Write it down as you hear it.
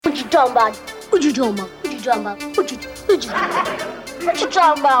talking about? What you talking about? What you talking about? What you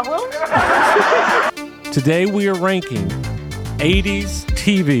talking about, Willis? Today we are ranking 80s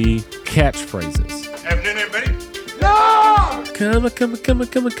TV catchphrases. Afternoon, everybody. No!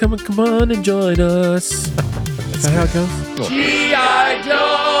 Come on and join us. Is that how it goes? Cool. G.I.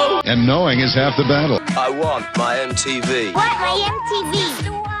 Joe! And knowing is half the battle. I want my MTV. What? My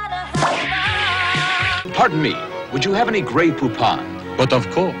MTV? Pardon me, would you have any Grey Poupon? But of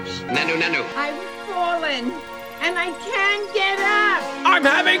course. Nanu. I've fallen, and I can't get up. I'm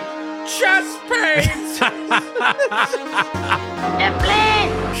having chest pains!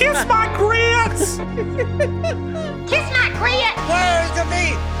 Diff'rent! Kiss my grits! Kiss my clit! Where's the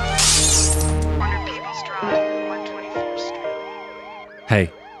meat? 100 People's Drive, 124th Street. Hey,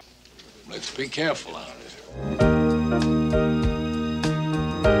 Let's be careful out here.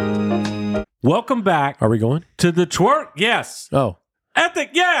 welcome back Are we going? to the Twerk, yes. Oh. Ethic,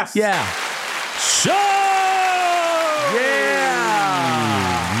 yes. Yeah. Show!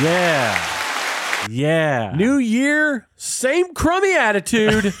 Yeah. Yeah. New year, same crummy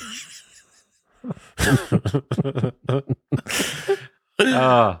attitude.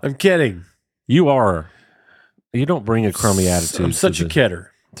 I'm kidding. You don't bring a crummy attitude. I'm such a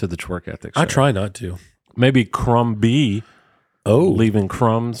kidder. To the Twerk Ethic Show. I try not to. Maybe Crumb B. Oh. Leaving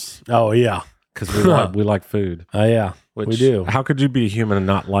crumbs Oh, yeah. because we like food. Yeah. Which, we do. How could you be a human and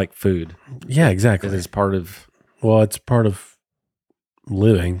not like food? Yeah, It exactly. is part of, Well, it's part of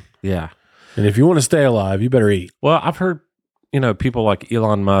living. yeah. And if you want to stay alive, you better eat. Well, I've heard, people like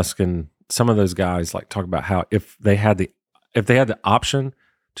Elon Musk and some of those guys like talk about how if they had the option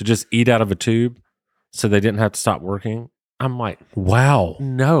to just eat out of a tube so they didn't have to stop working, I'm like, Wow.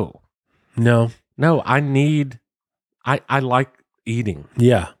 no, No. I like eating.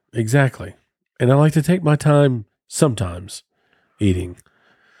 Yeah, exactly. And I like to take my time sometimes eating,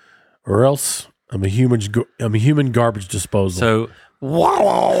 or else I'm a human garbage disposal. So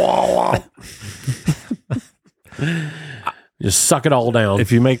just suck it all down.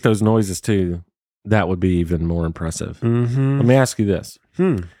 if you make those noises too, that would be even more impressive. Mm-hmm. Let me ask you this.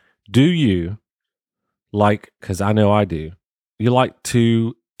 Do you like, because I know I do, you like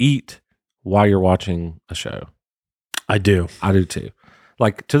to eat while you're watching a show? I do. I do too.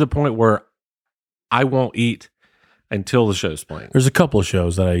 Like to the point where I won't eat until the show's playing. There's a couple of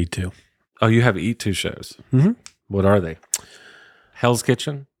shows that I eat too. Oh, you have Eat To shows. Mm-hmm. What are they? Hell's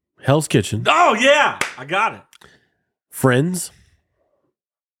Kitchen? Hell's Kitchen, Oh, yeah. I got it. Friends,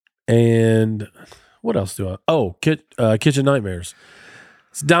 and what else do I? Oh, Kitchen Nightmares.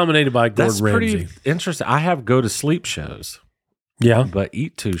 It's dominated by Gordon That's Ramsay. pretty interesting. I have go to sleep shows, Yeah. but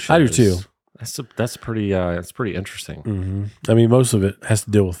Eat To shows. I do too. That's pretty interesting. Mm-hmm. I mean, most of it has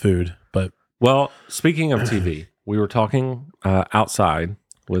to deal with food, but Well, speaking of TV, we were talking outside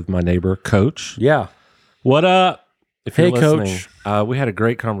with my neighbor, Coach. yeah. What up? If Hey, you're listening, Coach. we had a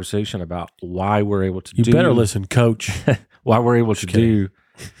great conversation about why we're able to You better listen, Coach. why we're able to do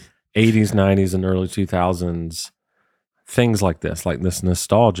 80s, 90s, and early 2000s things like this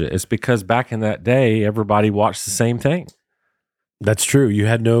nostalgia. It's because back in that day, everybody watched the same thing. That's true. You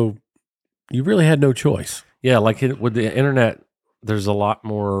really had no choice. Yeah, like with the internet, there's a lot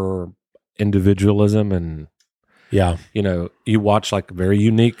more individualism, and Yeah. you watch like a very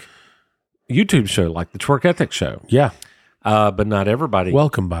unique YouTube show, like the Twerk Ethic Show. Yeah. But not everybody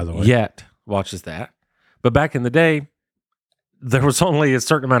Welcome, by the way. yet watches that. But back in the day, there was only a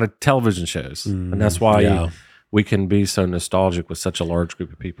certain amount of television shows, and that's why yeah. we can be so nostalgic with such a large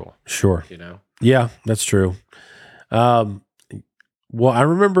group of people. Sure. Yeah, that's true. Well, I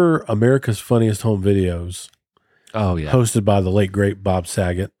remember America's Funniest Home Videos, oh yeah, hosted by the late great Bob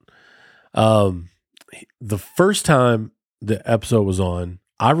Saget. The first time the episode was on,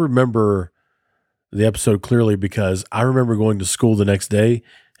 I remember the episode clearly because I remember going to school the next day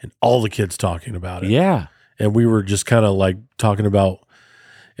and all the kids talking about it. yeah. And we were just kind of like talking about,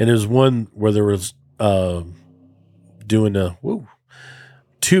 and there was one where there was doing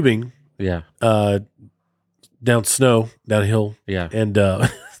tubing Yeah, downhill, yeah. and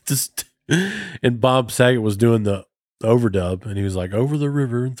and Bob Saget was doing the overdub, and he was like, "Over the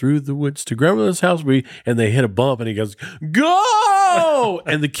river and through the woods to grandmother's house and they hit a bump, and he goes, "Go!"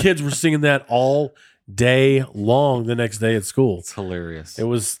 And the kids were singing that all day long the next day at school. It's hilarious. It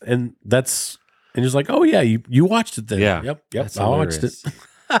was, and he was like, "Oh yeah, you watched it then?" Yeah. Yep. That's I watched it.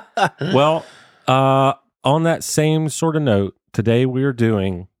 hilarious. Well, on that same sort of note, today we are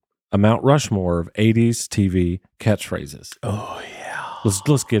doing a Mount Rushmore of 80s TV catchphrases. Oh yeah.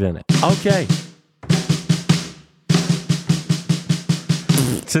 Let's get in it. Okay.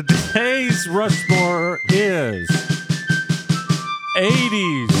 Today's Rushmore is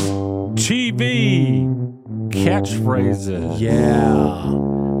 80s TV catchphrases. Yeah.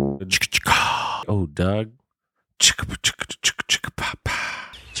 Oh, Doug.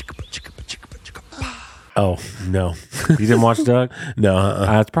 Oh, no. You didn't watch Doug?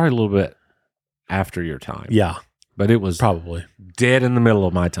 No. It's probably a little bit after your time. Yeah, But it was probably. dead in the middle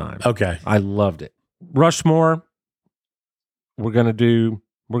of my time. Okay. I loved it. Rushmore, we are going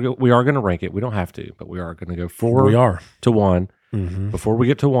to rank it. We don't have to, but we are going to go 4 We are. to 1. Mm-hmm. Before we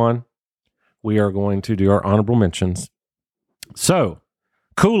get to 1, we are going to do our honorable mentions. So,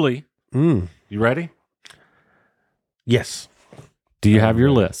 Cooley, you ready? Yes. Do you have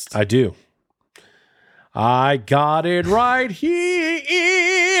your list? I do. I got it right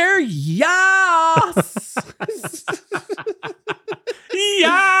here. Yes.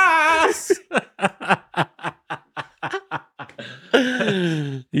 Yes!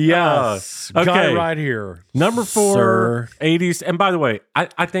 Yes. Got okay. it right here. Number 4, Sir. 80s. And by the way,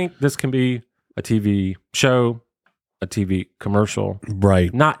 I think this can be a TV show, a TV commercial.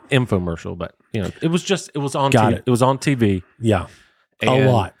 Right. Not infomercial, but it was on Got TV. it. It was on TV. Yeah. A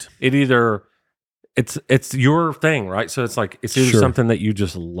And lot. It either it's your thing, right? So it's like it's either Sure. something that you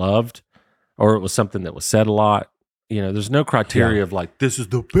just loved or it was something that was said a lot. There's no criteria of like this is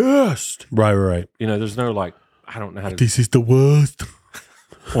the best. Right. There's no like I don't know how to This is the worst.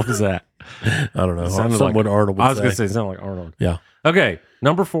 what is that? I don't know. It sounded Something like- what Arnold would I was say. gonna say it sounded like Arnold. Yeah. Okay.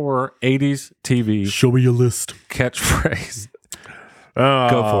 Number 4, 80s TV Show me your list. catchphrase. Go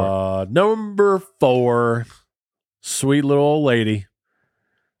for it. Number 4, sweet little old lady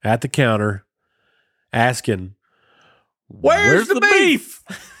at the counter asking, "Where's the beef?"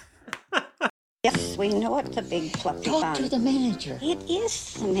 Yes, we know it's a big fluffy Talk bun. to the manager. It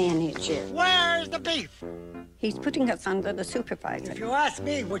is the manager. Where's the beef? He's putting us under the supervisor. If you ask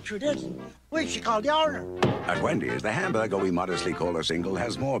me, which you didn't, we should call the owner. At Wendy's, the hamburger we modestly call a single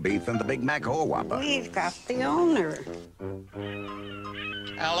has more beef than the Big Mac or Whopper. We've got the owner.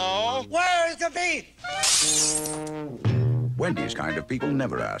 Hello? Where's the beef? Wendy's kind of people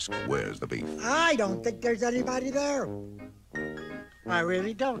never ask, where's the beef? I don't think there's anybody there. I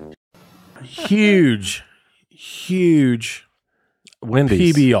really don't. Huge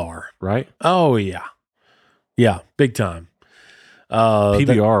Wendy's, PBR. right? Oh, yeah. Yeah, big time.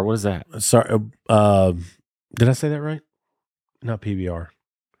 PBR. What is that? Sorry. Did I say that right? Not PBR.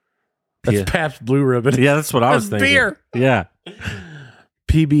 That's Yeah. Pabst Blue Ribbon. Yeah, that's what I was That's thinking. beer. Yeah,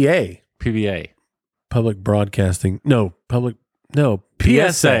 PBA. PBA. Public Broadcasting. No.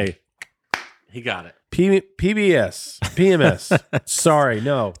 PSA. He got it. PBS. PMS. Sorry,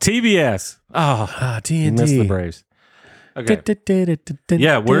 no. TBS. Oh, TNT. you missed the Braves. Okay.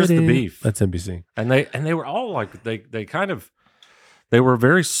 Yeah, where's the beef? That's NBC. And they were all like they were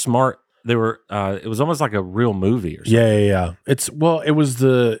very smart. They were it was almost like a real movie or something. Yeah.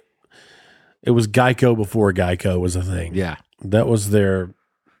 It was Geico before Geico was a thing. Yeah. That was their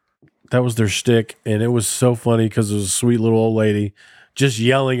shtick, and it was so funny because it was a sweet little old lady just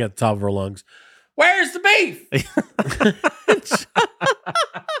yelling at the top of her lungs, "Where's the beef?"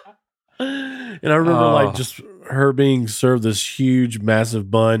 And I remember just her being served this huge, massive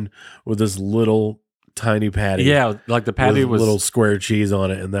bun with this little tiny patty. Yeah, like the patty with was little square cheese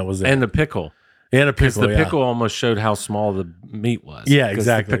on it, and that was it. and the pickle. And a Because pickle. the yeah. pickle almost showed how small the meat was. Yeah, 'Cause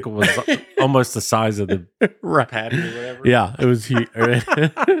exactly. The pickle was almost the size of the Right. patty or whatever. Yeah, it was huge. And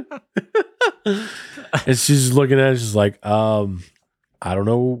she's just looking at it, she's like, I don't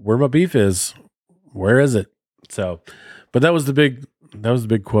know where my beef is. Where is it? So, but that was the big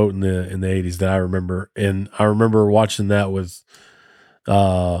quote in the 80s that I remember. And I remember watching that with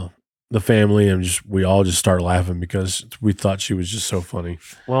the family, and we all just started laughing because we thought she was just so funny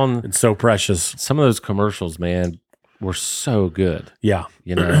Well, and so precious. some of those commercials, man, were so good. Yeah.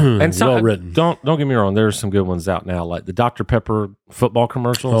 And some, Well written. Don't get me wrong. There's some good ones out now, like the Dr. Pepper football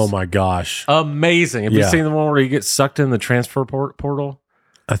commercials. Oh my gosh. Amazing. Have you Yeah. seen the one where he gets sucked in the transfer portal?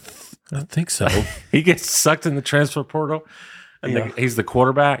 I think so. He gets sucked in the transfer portal, and he's the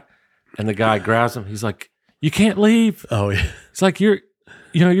quarterback, and the guy grabs him. He's like, "You can't leave." Oh yeah. It's like you're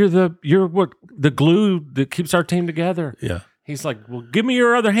what the glue that keeps our team together. Yeah. He's like, "Well, give me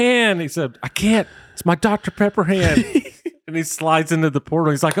your other hand." He said, "I can't. It's my Dr. Pepper hand." And he slides into the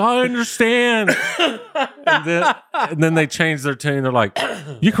portal. He's like, "I understand." and then they change their tune. They're like,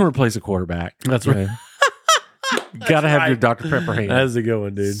 "You can replace a quarterback." That's right. Got to have your Dr. Pepper hand. That's a good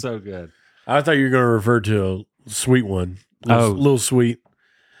one, dude. So good. I thought you were going to refer to a sweet one. Little sweet.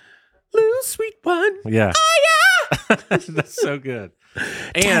 Little sweet one. Yeah. Oh, yeah. That's so good.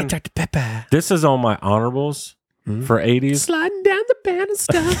 And Dr. Pepper. this is on my honorables for 80s. Sliding down the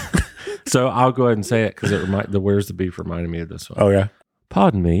banister. So I'll go ahead and say it because the Where's the Beef reminded me of this one. Oh, yeah.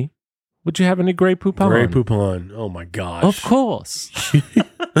 Pardon me. would you have any Grey Poupon? Grey Poupon. Oh my gosh. Of course.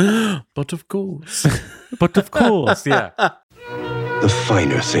 But of course. But of course, yeah. The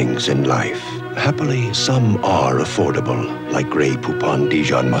finer things in life. Happily, some are affordable, like Grey Poupon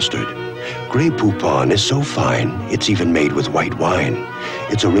Dijon mustard. Grey Poupon is so fine, it's even made with white wine.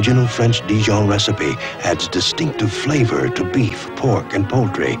 Its original French Dijon recipe adds distinctive flavor to beef, pork, and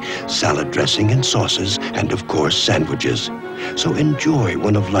poultry, salad dressing and sauces, and of course, sandwiches. So enjoy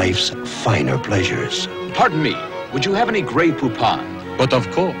one of life's finer pleasures. Pardon me, would you have any Grey Poupon? But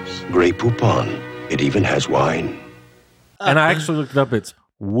of course. Grey Poupon. It even has wine. And I actually looked it up. It's,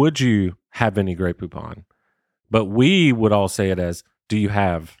 would you have any Grey Poupon? But we would all say it as, do you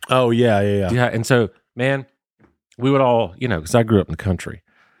have? Oh, yeah. Do you have? And so, man, we would all, because I grew up in the country,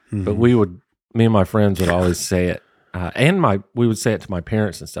 but me and my friends would always say it. We would say it to my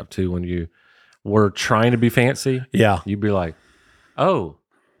parents and stuff too. When you were trying to be fancy, you'd be like, oh,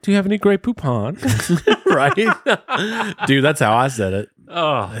 do you have any Grey Poupon? Right? Dude, that's how I said it.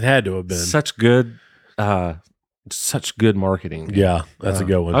 Oh, it had to have been. Such good marketing. Yeah, that's a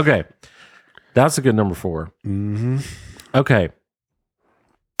good one. Okay. That's a good number 4. Mm-hmm. Okay.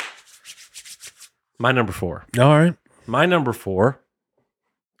 My number 4. All right. My number 4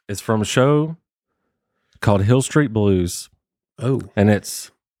 is from a show called Hill Street Blues. Oh. And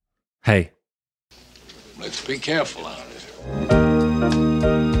it's, hey. Let's be careful out here.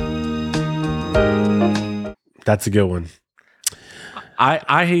 That's a good one.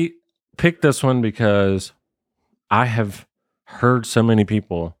 I picked this one because I have heard so many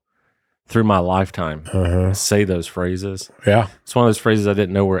people through my lifetime say those phrases. Yeah. It's one of those phrases I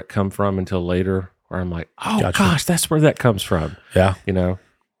didn't know where it come from until later, where I'm like, oh, gosh, that's where that comes from. Yeah.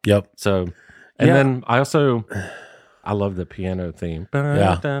 Yep. So, and then I love the piano theme.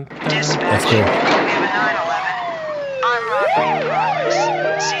 Yeah. That's cool. We have a 911. Armed robbery in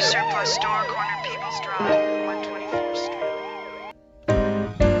progress. See surplus store, corner People's Drive, 124th Street.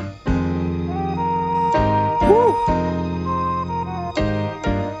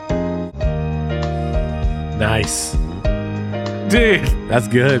 Nice. Dude. That's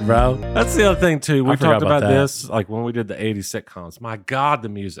good, bro. That's the other thing, too. We talked about that. this like when we did the 80s sitcoms. My God, the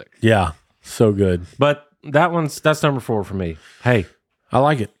music. Yeah. So good. But that's number 4 for me. Hey. I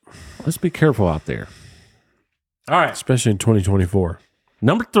like it. Let's be careful out there. All right. Especially in 2024.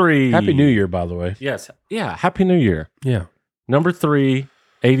 Number 3. Happy New Year, by the way. Yes. Yeah. Happy New Year. Yeah. Number 3,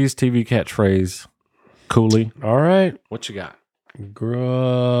 80s TV catchphrase, Cooley. All right. What you got?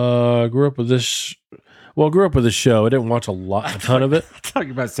 Grew up with this. Grew up with this show. I didn't watch a ton of it. I thought you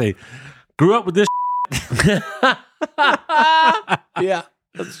were about to say, grew up with this. Yeah.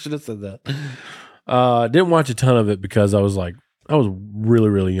 I should have said that. Didn't watch a ton of it because I was really,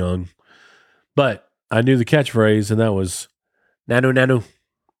 really young. But I knew the catchphrase, and that was Nanu Nanu.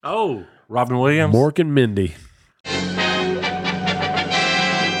 Oh, Robin Williams? Mork and Mindy.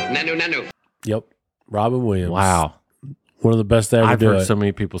 Nanu Nanu. Yep. Robin Williams. Wow. One of the best to ever I've do heard it. so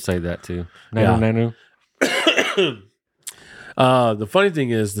many people say that too. Nanu Nanu. The funny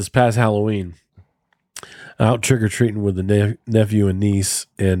thing is, this past Halloween, out trick-or-treating with the nephew and niece,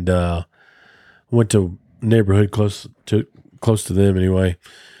 and went to a neighborhood close to them anyway.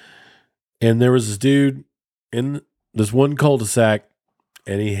 And there was this dude in this one cul-de-sac,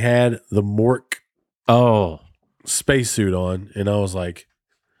 and he had the Mork spacesuit on, and I was like,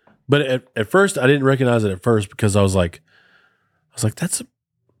 but at first I didn't recognize it at first because I was like, that's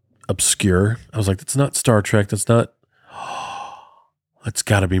obscure. I was like, that's not Star Trek. That's not. That's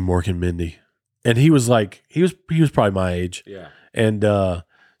got to be Mork and Mindy. And he was like, he was probably my age. Yeah. And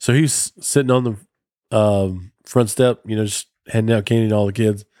so he was sitting on the front step, just handing out candy to all the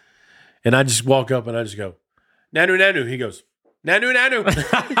kids. And I just walk up and I just go, Nanu Nanu. He goes, Nanu Nanu.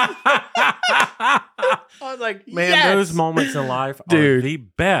 I was like, man, yes! those moments in life Dude. are the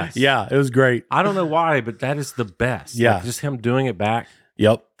best. Yeah, it was great. I don't know why, but that is the best. Yeah. Like, just him doing it back.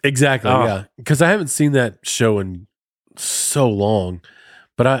 Yep, exactly. Oh. Yeah, because I haven't seen that show in so long,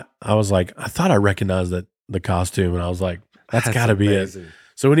 but I was like, I thought I recognized the costume, and I was like, that's got to be it.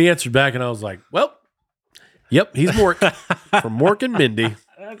 So when he answered back, and I was like, well, yep, he's Mork from Mork and Mindy.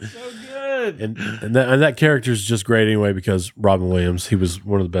 That's so good. And that character is just great anyway because Robin Williams, he was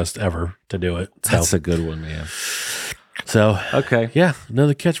one of the best ever to do it. So. That's a good one, man. So okay, yeah,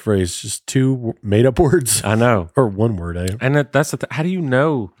 another catchphrase, just 2 made up words. I know, or 1 word. And that's how do you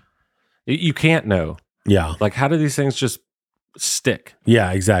know? You can't know. Yeah, like how do these things just stick?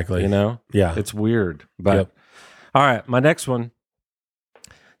 Yeah, exactly. Yeah, it's weird. But all right, my next one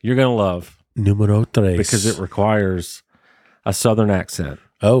you're gonna love Numero 3 because it requires a Southern accent.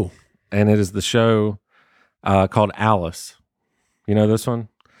 Oh, and it is the show called Alice. You know this one?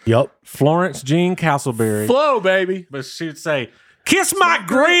 Yep. Florence Jean Castleberry. Flow, baby. But she would say, "Kiss my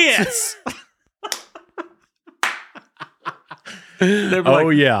grits." Oh,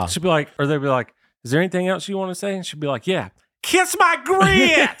 yeah. She'd be like, or they'd be like, "Is there anything else you want to say?" And she'd be like, "Yeah, kiss my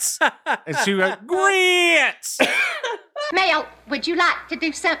grits." And she'd be like, "Grits." Mel, would you like to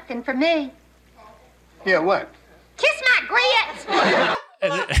do something for me? Yeah, what? Kiss my grits.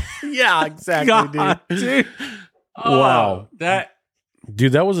 Yeah, exactly, God, dude. Wow. That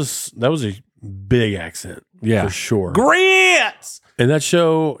was a big accent. Yeah. For sure. grits. And that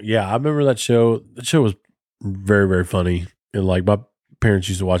show, yeah, I remember that show. That show was very, very funny. And like my parents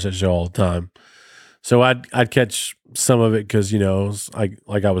used to watch that show all the time. So I'd catch some of it because, you know, it was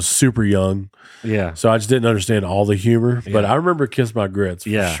like I was super young. Yeah. So I just didn't understand all the humor. But Yeah. I remember Kiss My Grits for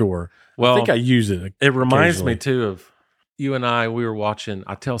Yeah. sure. Well, I think I use it. It reminds me occasionally. too of you and I. We were watching.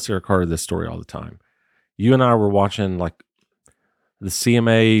 I tell Sarah Carter this story all the time. You and I were watching like the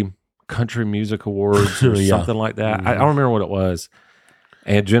CMA Country Music Awards or Yeah. something like that. I don't remember what it was.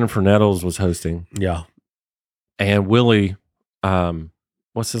 And Jennifer Nettles was hosting. Yeah. And Willie,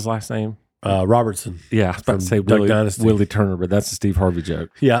 what's his last name? Robertson. Yeah, I was about to say Duck Willie, Dynasty. Willie Turner, but that's a Steve Harvey joke.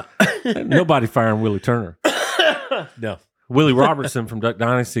 Yeah. Nobody firing Willie Turner. No. Willie Robertson from Duck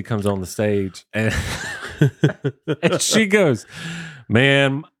Dynasty comes on the stage and, and she goes,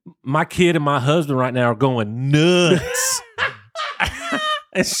 "Man, my kid and my husband right now are going nuts."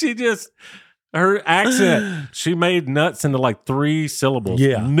 And she just, her accent, she made nuts into like 3 syllables.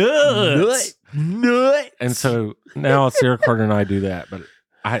 Yeah. Nuts. Nut. And so now Sarah Carter and I do that, but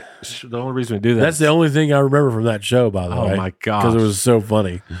the only reason we do that. That's the only thing I remember from that show, by the way. Oh my gosh. Because it was so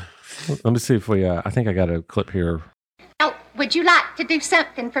funny. Let me see if we, I think I got a clip here. Oh, would you like to do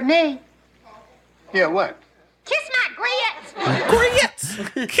something for me? Yeah, what? Kiss my grits. Grits.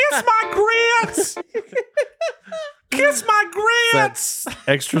 Kiss my grits. Kiss my grits. That's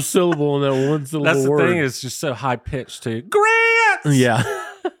extra syllable in that one syllable That's the word. thing. It's just so high pitched too. Grits. Yeah.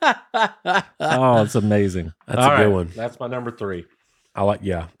 Oh, it's amazing. That's All a good right, one. That's my number 3. I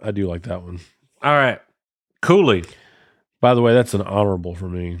do like that one. All right. Cooley. By the way, that's an honorable for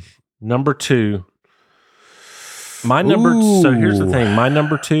me. Number 2. My number. So here's the thing. My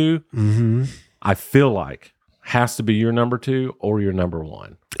number 2, Mm-hmm. I feel like has to be your number 2 or your number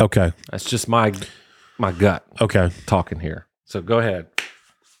 1. Okay. That's just my gut Okay. talking here. So go ahead.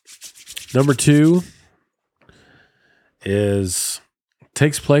 Number 2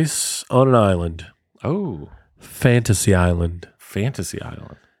 takes place on an island. Oh, Fantasy Island. Fantasy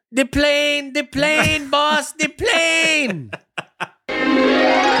Island. The plane, boss, the plane.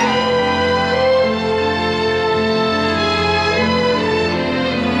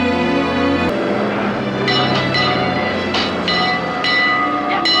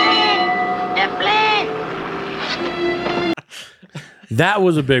 That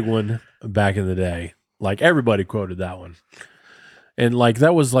was a big one back in the day. Like everybody quoted that one. And like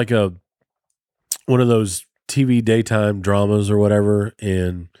that was like one of those TV daytime dramas or whatever,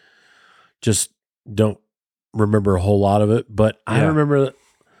 and just don't remember a whole lot of it. But I remember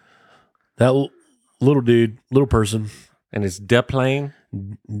that little person. And it's De Plane.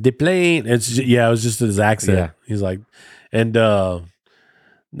 The plane. It was just his accent. Yeah. He's like, and the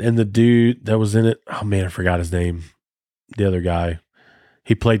dude that was in it, oh man, I forgot his name. The other guy.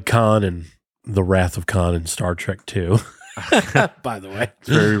 He played Khan in The Wrath of Khan in Star Trek 2. By the way. It's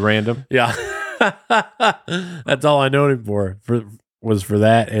very random. Yeah. That's all I know him was for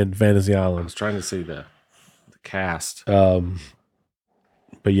that and Fantasy I Island. was trying to see the cast.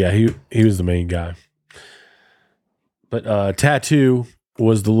 But yeah, he was the main guy. But Tattoo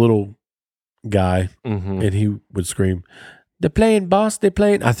was the little guy, Mm-hmm. and he would scream, "The plane, boss, the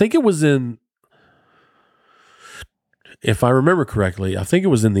plane." I think it was if I remember correctly, I think it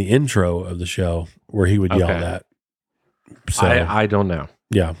was in the intro of the show where he would yell Okay. that. So I don't know.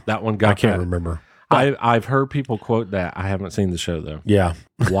 yeah, That one got I can't that. remember. I've heard people quote that. I haven't seen the show though. Yeah,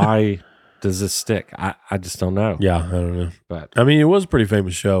 Why does this stick? I just don't know. yeah, I don't know. But I mean, it was a pretty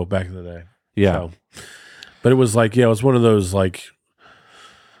famous show back in the day. yeah. So, but it was like, it was one of those like,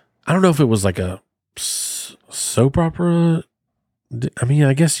 I don't know if it was like a soap opera. I mean,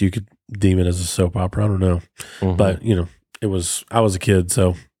 I guess you could deem it as a soap opera. I don't know. Mhm. But, I was a kid,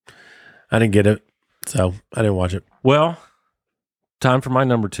 so I didn't get it. So I didn't watch it. Well, time for my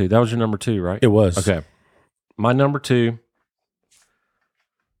number 2. That was your number 2, right? It was. Okay. My number 2.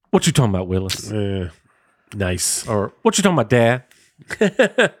 What you talking about, Willis? Nice. Or what you talking about, Dad?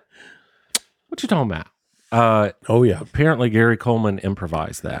 What you talking about? Oh, yeah. Apparently Gary Coleman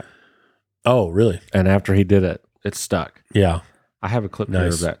improvised that. Oh, really? And after he did it, it stuck. Yeah. I have a clip here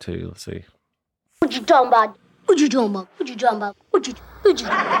Nice. of that too. Let's see. What you talking about? What you talking about? What you talking about? What you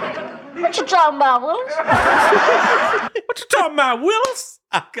talking about, Willis? What you talking about, Willis?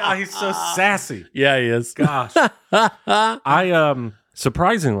 God, he's so sassy. Yeah, he is. Gosh. I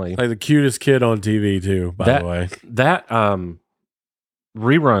surprisingly, like the cutest kid on TV too, by the way. That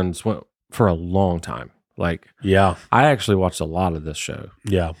reruns went for a long time. Like, yeah, I actually watched a lot of this show.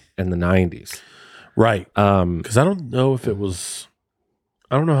 Yeah, in the 90s. Right. Because I don't know if it was,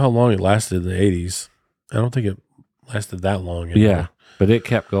 I don't know how long it lasted in the 80s. I don't think it lasted that long. Anymore. Yeah, but it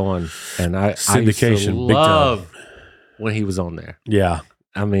kept going. And I used to love when he was on there. Yeah.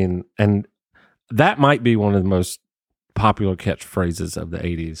 I mean, and that might be one of the most popular catchphrases of the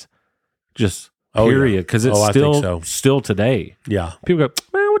 80s. Just period. Because it's still today. Yeah. People go,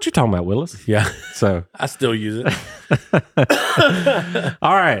 man, what you talking about, Willis? Yeah. So I still use it.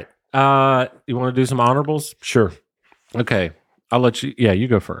 All right. You want to do some honorables? Sure. Okay. I'll let you. Yeah, you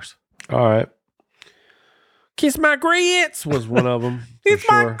go first. All right. Kiss my grits was one of them. Kiss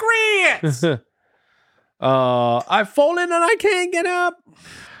my grits. I've fallen and I can't get up.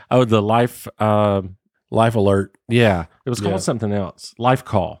 Oh, the life alert. Yeah. It was called something else. Life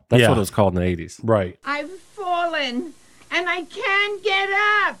call. That's what it was called in the 80s. Right. I've fallen and I can't get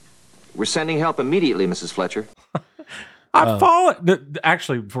up. We're sending help immediately, Mrs. Fletcher. I've fallen.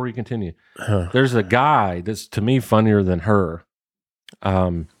 Actually, before you continue, there's a guy that's to me funnier than her.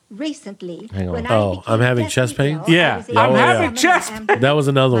 Recently, hang on. I'm having chest pains? Yeah. I'm having chest pains. That was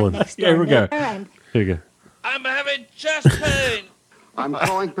another one. Here we go. Here you go. I'm having chest pain. I'm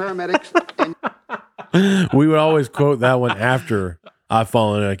calling paramedics. We would always quote that one after I've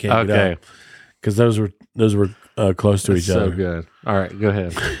fallen and I can't get up. Because those were close to each other. So good. All right, go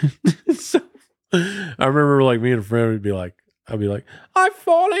ahead. I remember like me and a friend would be like, I'd be like, I've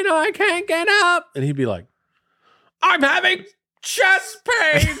fallen and I can't get up. And he'd be like, I'm having chest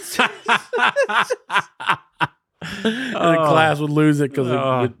pains. And the class would lose it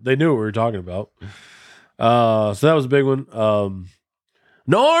because they knew what we were talking about. So that was a big one.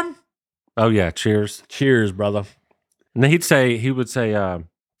 Norm. Oh yeah. Cheers. Cheers, brother. And then he would say,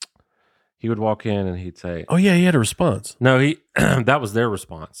 he would walk in and he'd say, oh yeah, he had a response. No, that was their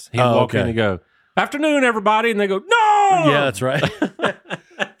response. He'd walk in and go, afternoon, everybody. And they go, no. Yeah, that's right.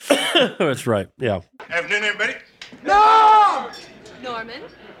 That's right. Yeah. Afternoon, everybody. No! Norman?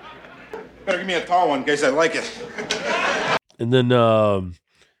 Better give me a tall one in case I like it. And then,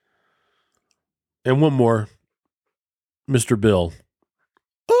 and one more, Mr. Bill.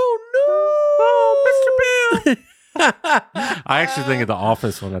 Oh, no. Oh, Mr. Bill. I actually think of The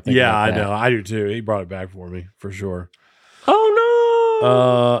Office when I think about that. I know. I do too. He brought it back for me, for sure. Oh,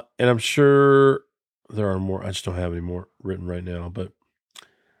 no. And I'm sure there are more. I just don't have any more written right now, but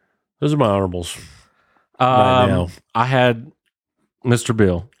those are my honorables. Right now. I had Mr.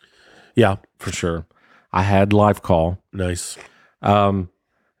 Bill. Yeah. For sure. I had Live Call. Nice.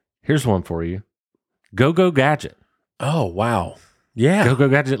 Here's one for you. Go Gadget. Oh, wow. Yeah. Go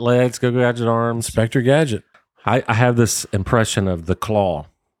Gadget legs, Go Gadget arms. Inspector Gadget. I have this impression of the claw.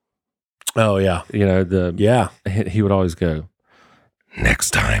 Oh, yeah. You know, he would always go,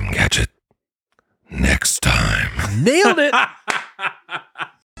 next time, Gadget. Next time. Nailed it.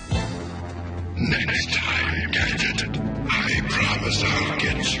 Next time, Gadget. I promise I'll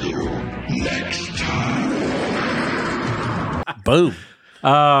get you next time. Boom.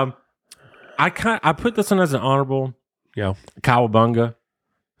 I put this one as an honorable. Yeah. Cowabunga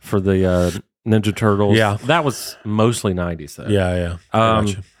for the Ninja Turtles. Yeah. That was mostly 90s, though. Yeah.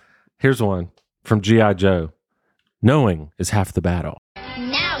 Here's one from G.I. Joe. Knowing is half the battle.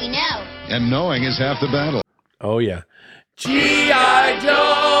 Now we know. And knowing is half the battle. Oh, yeah. G.I.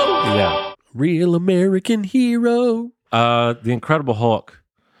 Joe! Yeah. Real American hero. The Incredible Hulk.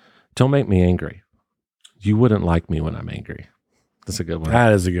 Don't make me angry. You wouldn't like me when I'm angry. That's a good one.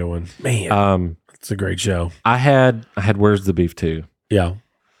 That is a good one. Man. It's a great show. I had Where's the Beef too. Yeah.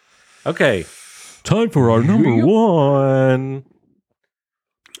 Okay. Time for our number one.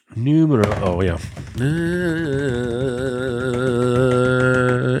 Numero. Oh, yeah.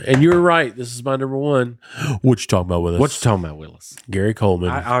 And you're right. This is my number one. What you talking about with us? What you talking about, Willis? Gary Coleman.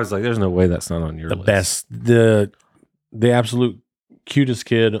 I was like, there's no way that's not on your list. Best. The absolute cutest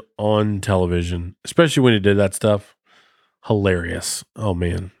kid on television, especially when he did that stuff. Hilarious. Oh,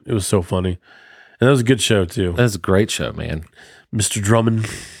 man. It was so funny. And that was a good show, too. That was a great show, man. Mr. Drummond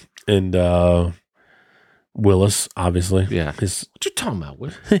and Willis, obviously. Yeah. What you talking about,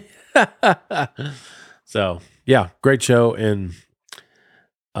 Willis? So, yeah, great show. And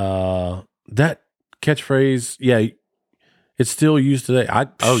that catchphrase, yeah, it's still used today. I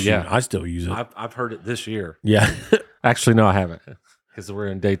still use it. I've heard it this year. Yeah. Actually, no, I haven't because we're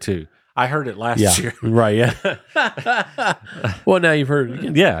in day 2. I heard it last Yeah, year. right. Yeah. Well, now you've heard it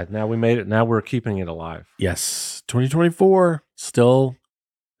again. Yeah, now we made it. Now we're keeping it alive. Yes. 2024 still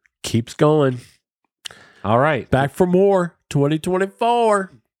keeps going. All right. Back for more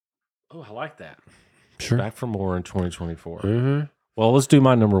 2024. Oh, I like that. Sure. Back for more in 2024. Mm-hmm. Well, let's do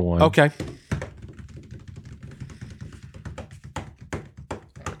my number one. Okay.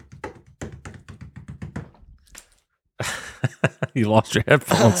 You lost your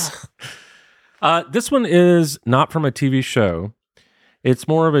headphones. This one is not from a TV show. It's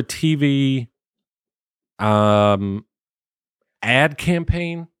more of a TV ad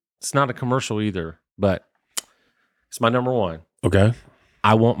campaign. It's not a commercial either, but it's my number one. Okay.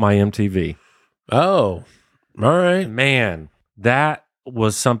 I want my MTV. Oh, all right. Man, that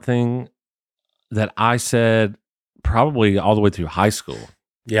was something that I said probably all the way through high school.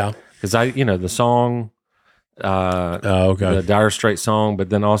 Yeah. Because the song, okay. the Dire Straits song,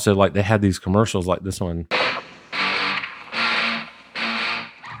 but then also like they had these commercials like this one.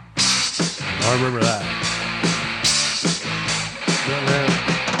 I remember that.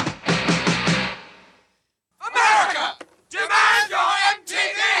 America, demand your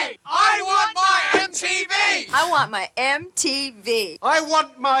MTV! I want my MTV! I want my MTV. I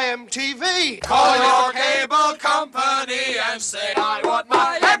want my MTV. Call your cable company and say, I want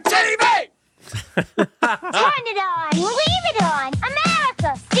my MTV! Turn it on. Leave it on. America,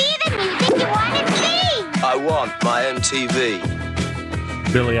 see the music you want to see. I want my MTV.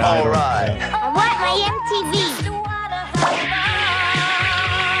 Billy Idol. All right. I want my MTV.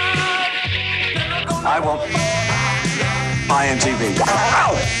 I want my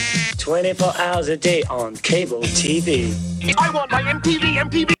MTV. 24 hours a day on cable TV. I want my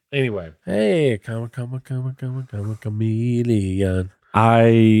MTV! Anyway. Hey, come a chameleon.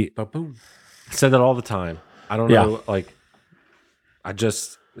 I Ba-boom. said that all the time. I don't know, like,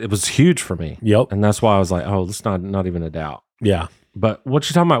 it was huge for me. Yep. And that's why I was like, oh, that's not even a doubt. Yeah. But what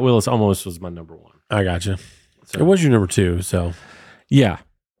you're talking about, Willis, almost was my number one. I got you. So, It was your number two, so. yeah.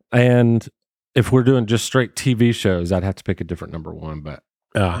 And if we're doing just straight TV shows, I'd have to pick a different number one. But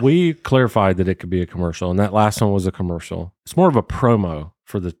we clarified that it could be a commercial, and that last one was a commercial. It's more of a promo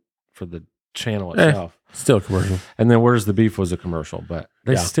for the channel itself. Still a commercial. And then Where's the Beef was a commercial, but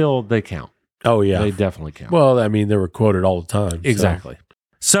they count. Oh, yeah. They definitely count. Well, I mean, they were quoted all the time. Exactly.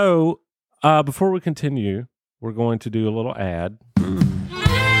 So before we continue, we're going to do a little ad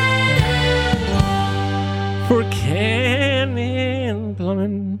for Cannon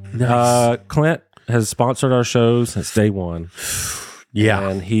Plumbing. Nice. Clint has sponsored our show since day one. Yeah.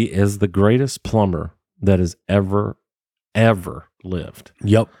 And he is the greatest plumber that has ever lived.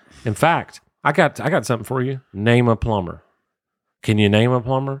 Yep. In fact, I got something for you. Name a plumber. Can you name a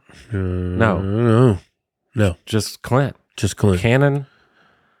plumber? No. Just Clint. Just Clint. Cannon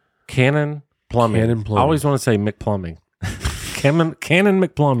Plumbing. Cannon Plumbing. I always want to say McPlumbing. Cannon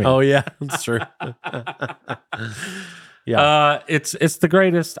McPlumbing. Oh, yeah. That's true. Yeah. It's the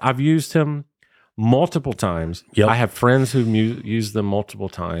greatest. I've used him multiple times. Yep. I have friends who've used them multiple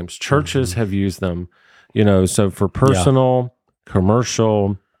times. Churches have used them, so for personal,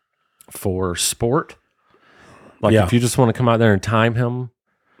 commercial, for sport. Like if you just want to come out there and time him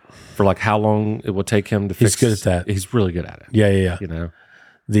for like how long it will take him to fix. He's good at that. He's really good at it. Yeah.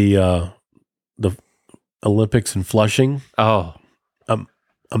 The Olympics in Flushing. Oh,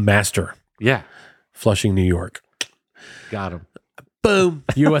 a master. Yeah. Flushing, New York. Got him. Boom.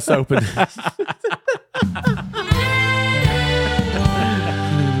 U.S. Open.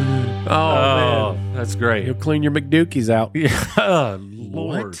 Oh, man. That's great. You'll clean your McDookies out. Yeah.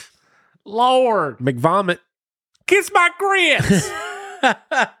 Lord. McVomit. Kiss my grits.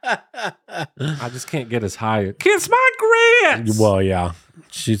 I just can't get as high. Kiss my grits. Well, yeah.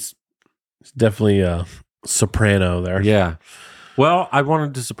 She's definitely a soprano there. Yeah. Well, I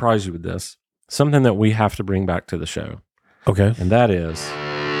wanted to surprise you with this. Something that we have to bring back to the show. Okay. And that is...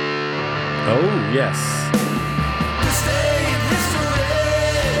 Oh, yes.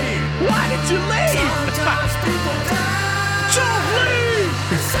 Why did you leave? Don't leave!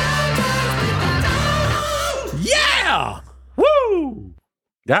 Yeah! Woo!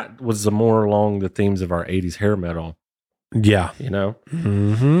 That was more along the themes of our 80s hair metal. Yeah.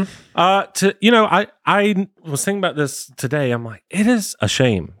 Mm-hmm. I was thinking about this today. I'm like, it is a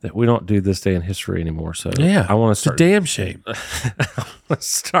shame that we don't do this day in history anymore. So yeah, I want to start. It's a damn shame. Let's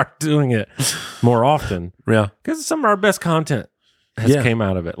start doing it more often. Yeah. Because some of our best content has came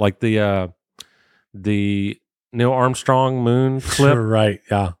out of it. Like the Neil Armstrong moon clip. Right.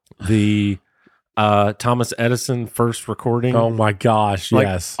 Yeah. The Thomas Edison first recording. Oh my gosh.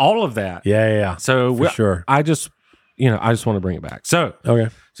 Yes. All of that. Yeah. So for sure. I just want to bring it back. So, okay.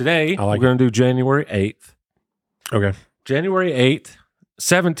 Today, I like we're going to do January 8th. Okay. January 8th,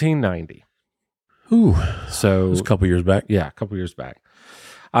 1790. Ooh. So it was a couple years back. Yeah, a couple years back.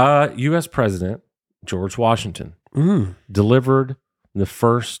 U.S. President George Washington delivered the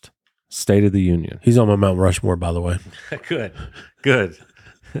first State of the Union. He's on my Mount Rushmore, by the way. Good.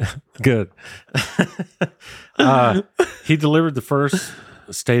 Good. He delivered the first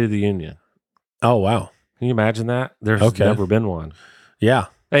State of the Union. Oh, wow. Can you imagine that? There's never been one. Yeah.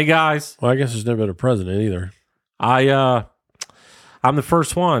 Hey, guys. Well, I guess there's never been a president either. I'm the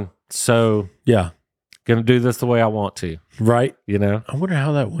first one, so yeah, gonna do this the way I want to. Right. You know? I wonder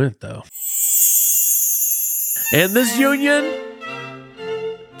how that went, though. And this union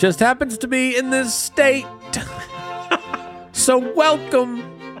just happens to be in this state. So welcome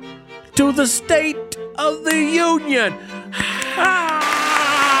to the State of the Union.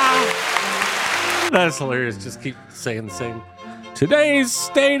 That's hilarious. Just keep saying the same. Today's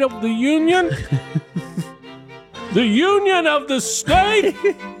State of the Union. The Union of the State.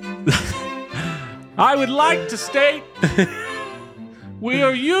 I would like to state we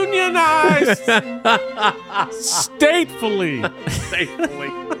are unionized statefully.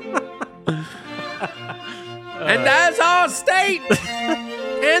 And as our state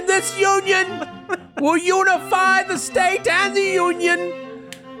and this union will unify the state and the union,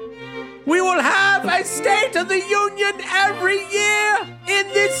 we will have a State of the Union every year in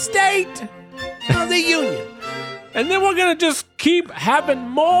this State of the Union. And then we're going to just keep having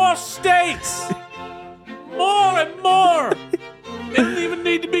more states. More and more. They don't even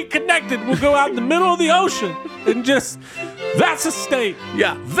need to be connected. We'll go out in the middle of the ocean and just, that's a state.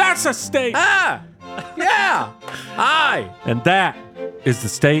 Yeah. That's a state. Ah. Yeah. Aye. And that is the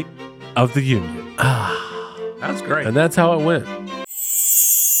State of the Union. Ah. That's great. And that's how it went.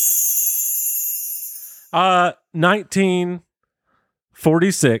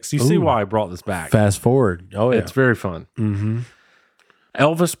 1946. You see why I brought this back. Fast forward. Oh, yeah. It's very fun. Mm-hmm.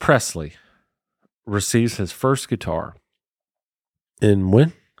 Elvis Presley receives his first guitar. In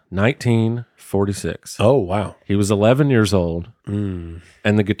when? 1946. Oh, wow. He was 11 years old, and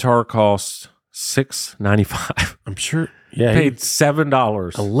the guitar cost $6.95. I'm sure. Yeah. Paid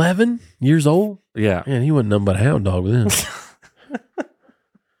 $7. 11 years old? Yeah. Man, he wasn't nothing but a hound dog with him.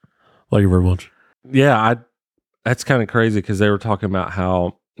 Thank you very much. Yeah, that's kind of crazy because they were talking about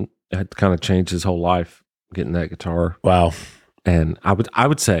how it had kind of changed his whole life getting that guitar. Wow. And I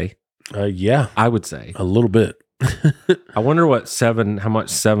would say, yeah, I would say a little bit. I wonder how much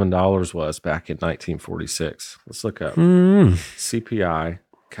 $7 was back in 1946. Let's look up CPI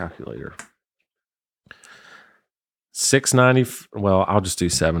calculator. $6.90. Well, I'll just do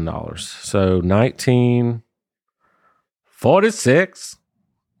 $7. So 1946.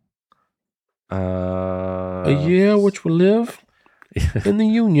 A year which will live in the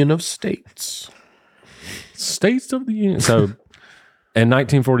Union of States. States of the Union. So in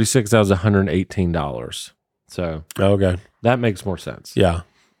 1946, that was $118. So okay, that makes more sense. Yeah.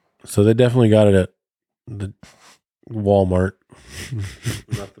 So they definitely got it at the Walmart.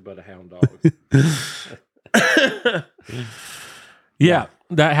 Nothing but a hound dog. Yeah,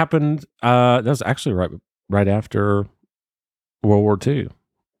 that happened. That was actually right after World War II.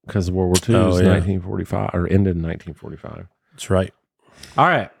 Because World War II was 1945 or ended in 1945. That's right. All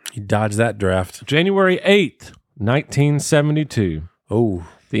right. He dodged that draft. January 8th, 1972. Oh.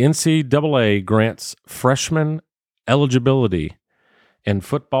 The NCAA grants freshman eligibility in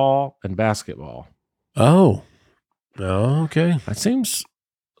football and basketball. Oh. Oh, okay. That seems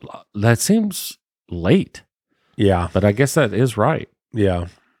late. Yeah. But I guess that is right. Yeah.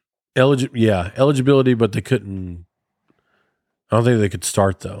 Eligibility, but they couldn't. I don't think they could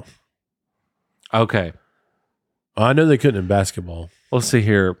start, though. Okay. I know they couldn't in basketball. Let's see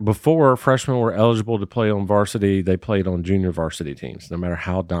here. Before, freshmen were eligible to play on varsity, they played on junior varsity teams, no matter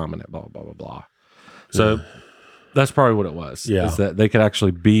how dominant, blah, blah, blah, blah. So that's probably what it was. Yeah. Is that they could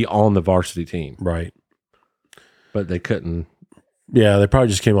actually be on the varsity team. Right. But they couldn't. Yeah, they probably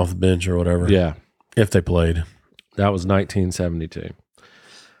just came off the bench or whatever. Yeah. If they played. That was 1972.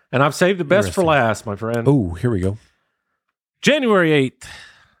 And I've saved the best for last, my friend. Oh, here we go. January 8th,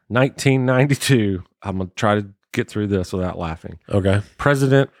 1992. I'm going to try to get through this without laughing. Okay.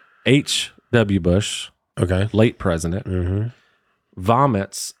 President H.W. Bush, late president,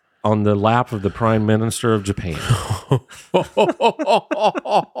 vomits on the lap of the Prime Minister of Japan.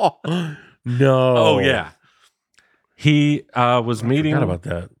 No. Oh, yeah. He was meeting. I forgot about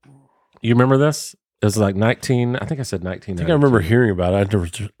that. You remember this? It was like I think I said 1992. I think I remember hearing about it. I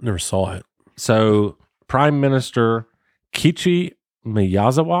never saw it. So, Prime Minister Kiichi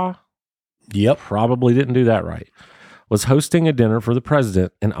Miyazawa, probably didn't do that right, was hosting a dinner for the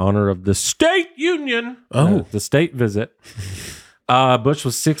president in honor of the State Union. The state visit. Bush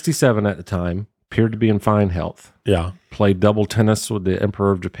was 67 at the time, appeared to be in fine health. Yeah. Played double tennis with the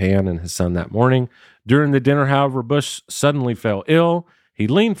Emperor of Japan and his son that morning. During the dinner, however, Bush suddenly fell ill. He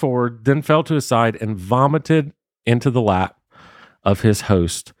leaned forward, then fell to his side and vomited into the lap of his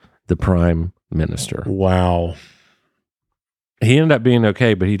host, the prime minister. Wow. He ended up being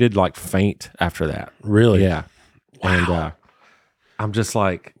okay, but he did like faint after that. Really? Yeah. Wow. And I'm just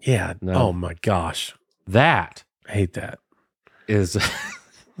like, yeah. No. Oh my gosh. That I hate that. Is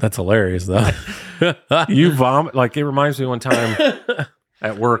that's hilarious though. You vomit. Like it reminds me one time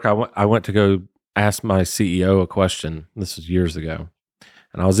at work, I went to go ask my CEO a question. This was years ago.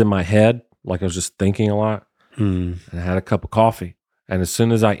 And I was in my head, like I was just thinking a lot. And I had a cup of coffee. And as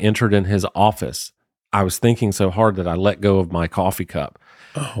soon as I entered in his office, I was thinking so hard that I let go of my coffee cup.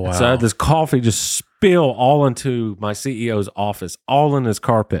 Oh, wow. So I had this coffee just spill all into my CEO's office, all in his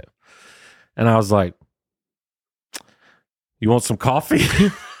carpet. And I was like, you want some coffee?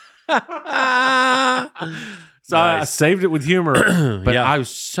 So I saved it with humor, but I was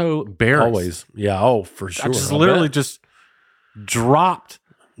so embarrassed. Always. Yeah. Oh, for sure. I just literally just dropped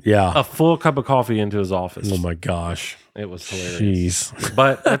Yeah. a full cup of coffee into his office. Oh my gosh. It was hilarious. Jeez.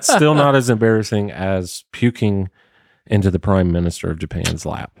 But that's still not as embarrassing as puking into the prime minister of Japan's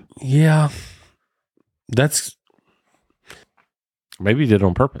lap. Yeah. That's Maybe he did it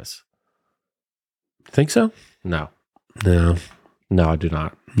on purpose. think so? No. No. No, I do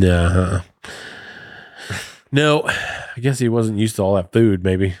not. Yeah. No. I guess he wasn't used to all that food,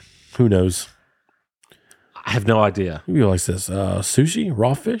 maybe. Who knows? I have no idea. Maybe he likes this sushi,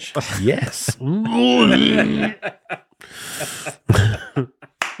 raw fish. Yes.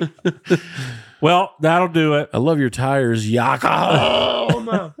 Well, that'll do it. I love your tires,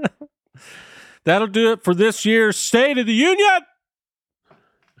 Yaka. That'll do it for this year's State of the Union.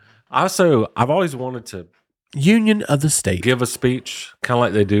 Also, I've always wanted to Union of the State. give a speech, kind of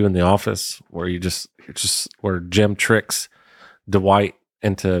like they do in The Office, where it's just where Jim tricks Dwight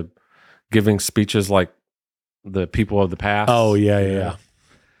into giving speeches like the people of the past. Oh, yeah.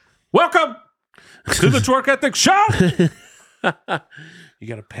 Welcome to the Twerk Ethic Show. You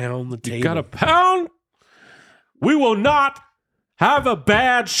got to pound the table. You got to pound. We will not have a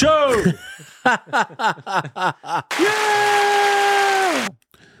bad show. Yeah!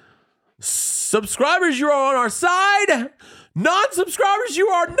 Subscribers, you are on our side. Non-subscribers, you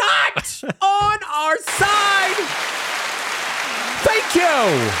are not on our side. Thank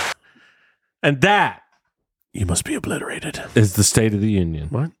you. And that You must be obliterated. is the State of the Union.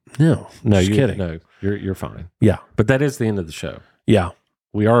 What? No. No, just kidding. No, you're fine. Yeah. But that is the end of the show. Yeah.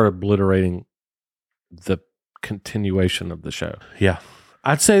 We are obliterating the continuation of the show. Yeah.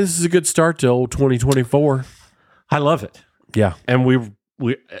 I'd say this is a good start to old 2024. I love it. Yeah. And we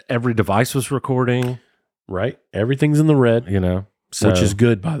every device was recording, Right? Everything's in the red, you know. So which is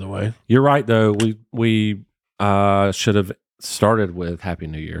good, by the way. You're right though. We should have started with Happy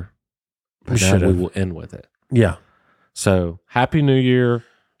New Year. We Now should have. we will end with it. Yeah. So, Happy New Year.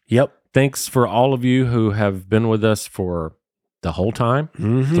 Yep. Thanks for all of you who have been with us for the whole time,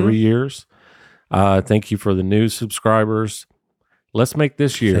 3 years. Thank you for the new subscribers. Let's make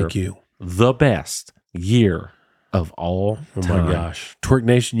this year Thank you. the best year of all Oh time. my gosh. Twerk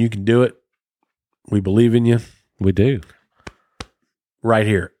Nation, you can do it. We believe in you. We do. Right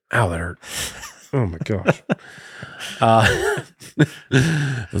here. Ow, that hurt. Oh my gosh.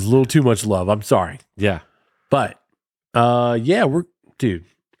 It was a little too much love. I'm sorry. Yeah. But yeah, I'm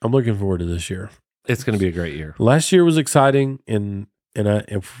looking forward to this year. It's going to be a great year. Last year was exciting, and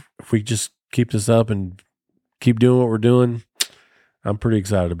if we just keep this up and keep doing what we're doing, I'm pretty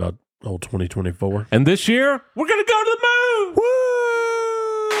excited about old 2024. And this year, we're going to go to the moon. Woo!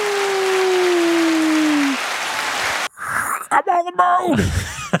 I'm on the moon.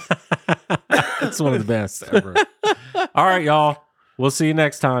 It's one of the best ever. All right, y'all. We'll see you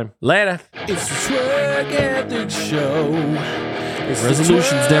next time. Later. It's the Twerk Ethic Show.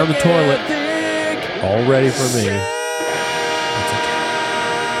 Resolutions down the toilet. All ready for me.